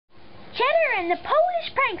Cheddar and the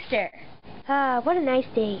Polish Prankster. Ah, what a nice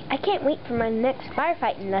day. I can't wait for my next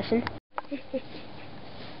firefighting lesson.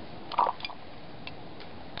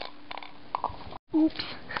 Oops.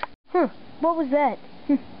 Huh, what was that?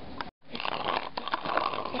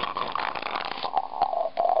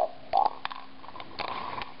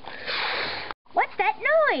 What's that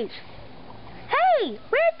noise? Hey,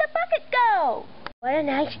 where'd the bucket go? What a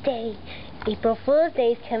nice day. April Fool's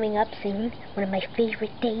Day is coming up soon, one of my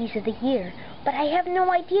favorite days of the year. But I have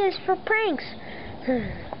no ideas for pranks. Whoa!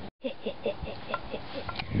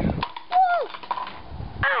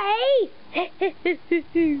 I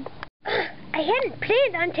hadn't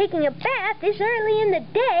planned on taking a bath this early in the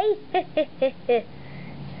day.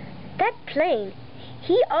 That plane,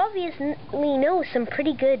 he obviously knows some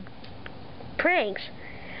pretty good pranks.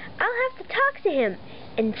 I'll have to talk to him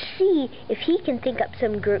and see if he can think up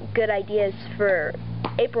some good ideas for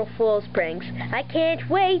April Fool's pranks. I can't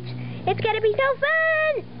wait. It's gonna be so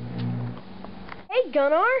fun! Hey,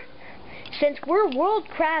 Gunnar. Since we're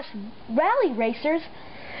world-class rally racers,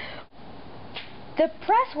 the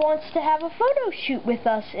press wants to have a photo shoot with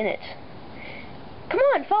us in it. Come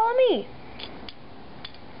on, follow me.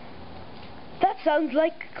 That sounds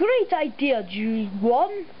like a great idea,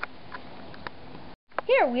 G1.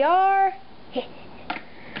 Here we are.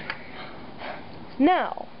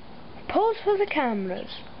 Now, pose for the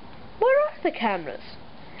cameras. Where are the cameras?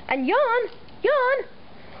 And Jan,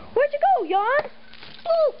 where'd you go, Jan?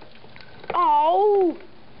 Oh,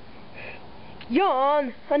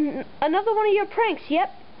 Jan, another one of your pranks,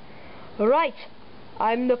 yep. Right,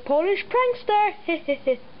 I'm the Polish Prankster.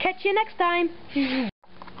 Catch you next time.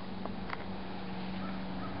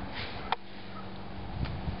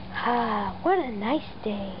 Ah, what a nice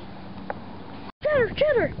day.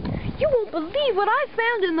 Cheddar, you won't believe what I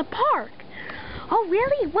found in the park. Oh,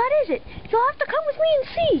 really? What is it? You'll have to come with me and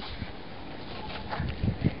see.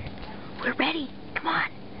 We're ready. Come on.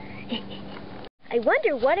 I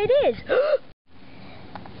wonder what it is.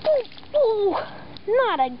 Oh,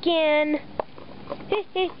 not again.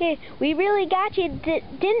 We really got you,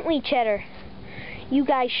 didn't we, Cheddar? You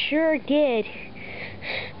guys sure did.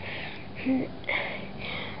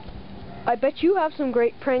 I bet you have some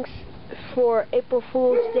great pranks for April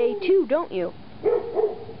Fool's Day too, don't you?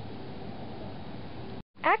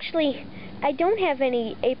 Actually, I don't have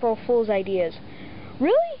any April Fool's ideas.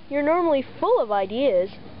 Really? You're normally full of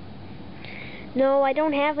ideas. No, I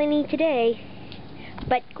don't have any today.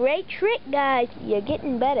 But great trick, guys. You're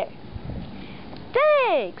getting better.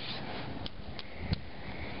 Thanks!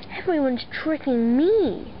 Everyone's tricking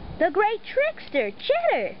me. The great trickster,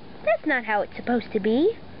 Cheddar. That's not how it's supposed to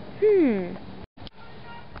be.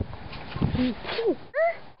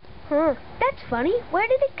 Huh? That's funny. Where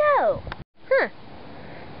did it go? Huh.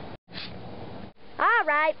 All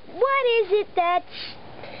right. What is it that's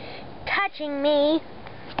touching me?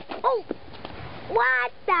 Oh,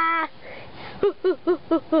 what the?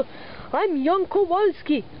 I'm young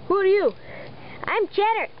Kowalski. Who are you? I'm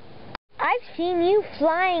Cheddar. I've seen you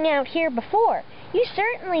flying out here before. You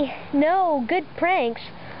certainly know good pranks.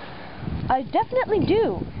 I definitely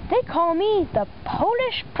do. They call me the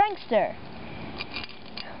Polish Prankster.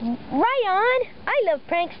 Right on. I love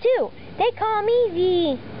pranks too. They call me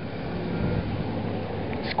the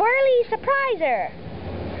Squirrely Surpriser.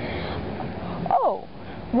 Oh,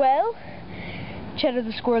 well, Cheddar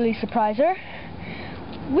the Squirrely Surpriser,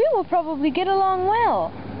 we will probably get along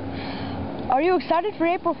well. Are you excited for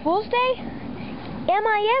April Fool's Day? Am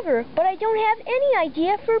I ever, but I don't have any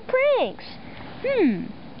idea for pranks.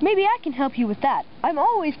 Maybe I can help you with that. I'm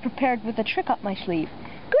always prepared with a trick up my sleeve.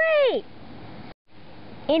 Great!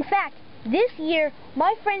 In fact, this year,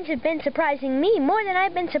 my friends have been surprising me more than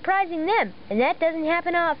I've been surprising them, and that doesn't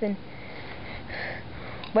happen often.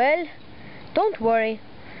 Well, don't worry.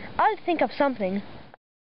 I'll think of something.